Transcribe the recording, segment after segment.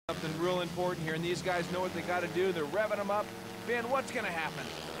Something real important here, and these guys know what they got to do. They're revving them up. Ben, what's going to happen?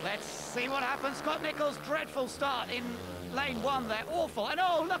 Let's see what happens. Scott Nichols, dreadful start in lane one there, awful. And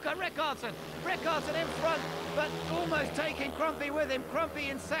oh, look at Rickardson. Rickardson in front, but almost taking Crumpy with him. Crumpy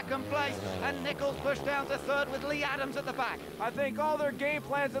in second place, and Nichols pushed down to third with Lee Adams at the back. I think all their game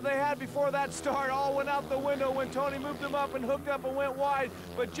plans that they had before that start all went out the window when Tony moved them up and hooked up and went wide.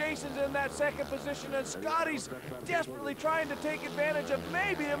 But Jason's in that second position, and Scotty's desperately trying to take advantage of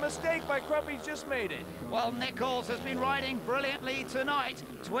maybe a mistake by Crumpy's just made it. Well, Nichols has been riding brilliantly tonight.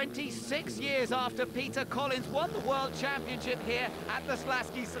 26 years after Peter Collins won the World Championship here at the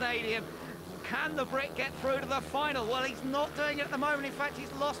Slaski Stadium. Can the Brit get through to the final? Well, he's not doing it at the moment. In fact,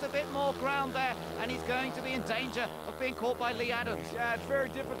 he's lost a bit more ground there, and he's going to be in danger of being caught by Lee Adams. Yeah, it's very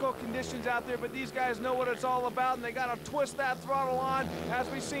difficult conditions out there, but these guys know what it's all about, and they got to twist that throttle on, as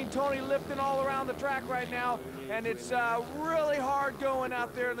we've seen Tony lifting all around the track right now, and it's really hard going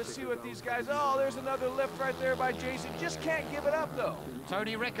out there. Let's see what these guys... Oh, there's another lift right there by Jason. Just can't give it up, though.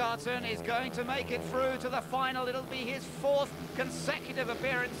 Tony Rickardson is going to make it through to the final. It'll be his fourth consecutive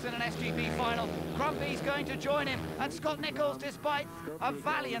appearance in an SGP final. Crumpy's going to join him, and Scott Nichols, despite a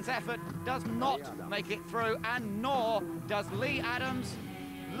valiant effort, does not make it through, and nor does Lee Adams,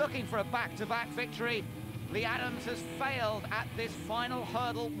 looking for a back-to-back victory. Lee Adams has failed at this final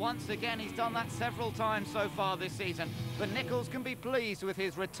hurdle once again. He's done that several times so far this season. But Nichols can be pleased with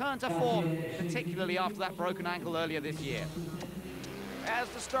his return to form, particularly after that broken ankle earlier this year. As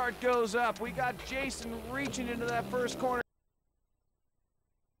the start goes up, we got Jason reaching into that first corner.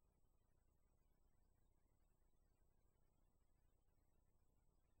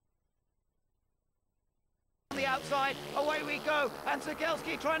 Outside, away we go, and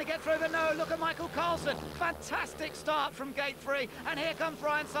Cegelski trying to get through, but no, look at Michael Carlson. Fantastic start from gate 3, and here comes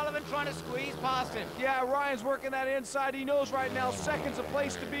Ryan Sullivan trying to squeeze past him. Yeah, Ryan's working that inside. He knows right now second's a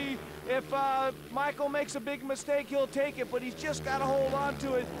place to be. If Michael makes a big mistake, he'll take it, but he's just got to hold on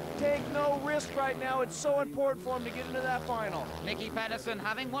to it. Take no risk right now. It's so important for him to get into that final. Nicky Pedersen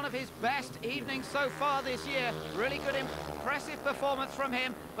having one of his best evenings so far this year. Really good, impressive performance from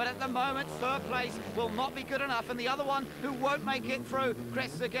him, but at the moment, third place will not be good enough. And the other one who won't make it through,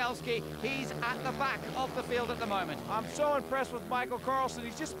 Chris Cegelski, he's at the back of the field at the moment. I'm so impressed with Michael Carlson.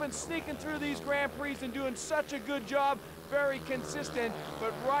 He's just been sneaking through these Grand Prix and doing such a good job. Very consistent,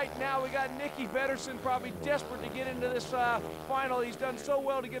 but right now we got Nicky Pedersen probably desperate to get into this final. He's done so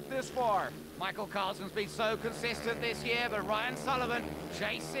well to get this far. Michael Carlson's been so consistent this year, but Ryan Sullivan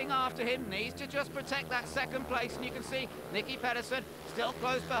chasing after him, needs to just protect that second place, and you can see Nicky Pedersen still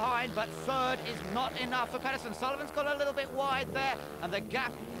close behind, but third is not enough for Pedersen. Sullivan's got a little bit wide there, and the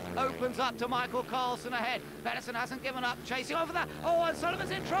gap opens up to Michael Carlson ahead. Pedersen hasn't given up, chasing over that. Oh, and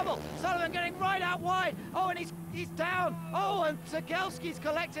Sullivan's in trouble. Sullivan getting right out wide. Oh, and he's down. Oh, and Cegelski's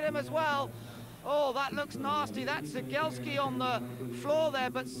collected him as well. Oh, that looks nasty. That's Cegelski on the floor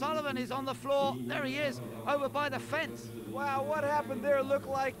there, but Sullivan is on the floor. There he is, over by the fence. Wow, what happened there? Looked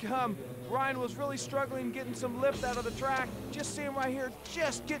like Ryan was really struggling getting some lift out of the track. Just see him right here,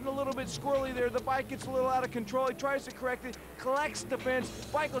 just getting a little bit squirrely there. The bike gets a little out of control. He tries to correct it, collects the fence.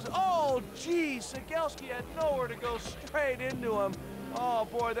 Bike goes, oh, geez, Cegelski had nowhere to go, straight into him. Oh,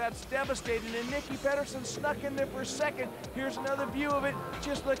 boy, that's devastating. And Nicky Pedersen snuck in there for a second. Here's another view of it.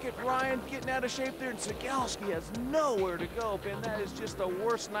 Just look at Ryan getting out of shape there, and Cegelski has nowhere to go, Ben. That is just the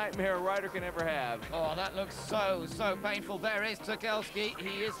worst nightmare a rider can ever have. Oh, that looks so painful. There is Cegelski.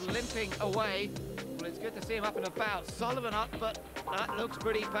 He is limping away. Well, it's good to see him up and about. Sullivan up, but that looks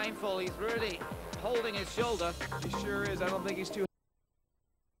pretty painful. He's really holding his shoulder. He sure is. I don't think he's too...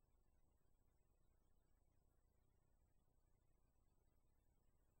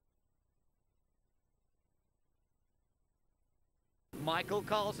 Michael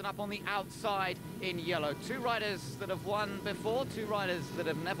Carlson up on the outside in yellow. Two riders that have won before, two riders that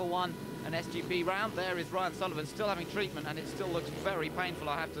have never won an SGP round. There is Ryan Sullivan still having treatment, and it still looks very painful,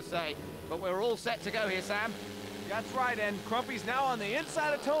 I have to say. But we're all set to go here, Sam. That's right, and Crumpy's now on the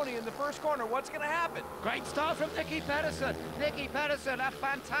inside of Tony in the first corner. What's going to happen? Great start from Nicky Pedersen. Nicky Pedersen, a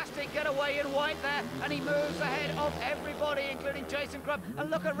fantastic getaway in white there, and he moves ahead of everybody, including Jason Crump.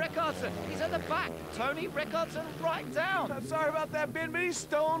 And look at Rickardson. He's at the back. Tony Rickardson right down. I'm sorry about that, Ben, but he's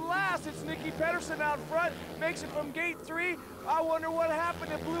stone last. It's Nicky Pedersen out front. Makes it from gate 3. I wonder what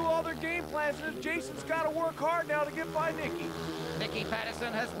happened. It blew all their game plans, and Jason's got to work hard now to get by Nicky. Nicky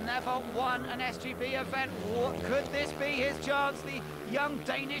Pedersen has never won an SGP event. What could this be his chance? The young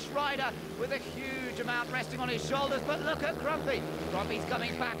Danish rider with a huge amount resting on his shoulders. But look at Crumpy. Crumpy's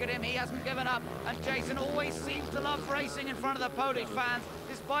coming back at him. He hasn't given up. And Jason always seems to love racing in front of the Polish fans.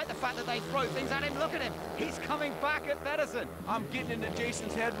 despite the fact that they throw things at him. Look at him. He's coming back at Pedersen. I'm getting into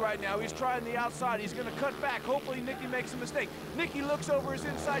Jason's head right now. He's trying the outside. He's going to cut back. Hopefully Nicky makes a mistake. Nicky looks over his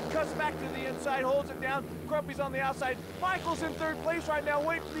inside, cuts back to the inside, holds it down. Grumpy's on the outside. Michael's in third place right now,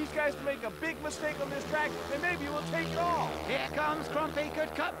 waiting for these guys to make a big mistake on this track, and maybe we'll take it all. Here comes Grumpy.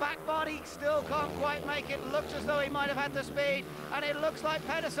 Good cut back body. Still can't quite make it. Looks as though he might have had the speed. And it looks like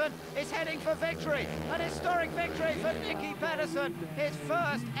Pedersen is heading for victory. An historic victory for Nicky Pedersen. His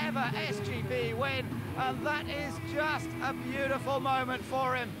first ever SGP win. And that is just a beautiful moment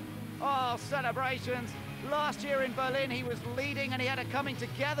for him. Oh, celebrations. Last year in Berlin, he was leading and he had a coming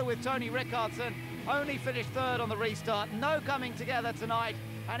together with Tony Rickardsson. Only finished third on the restart. No coming together tonight.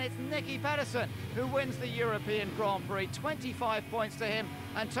 And it's Nicky Pedersen who wins the European Grand Prix. 25 points to him.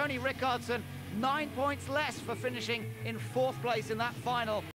 And Tony Rickardsson, 9 points less for finishing in fourth place in that final.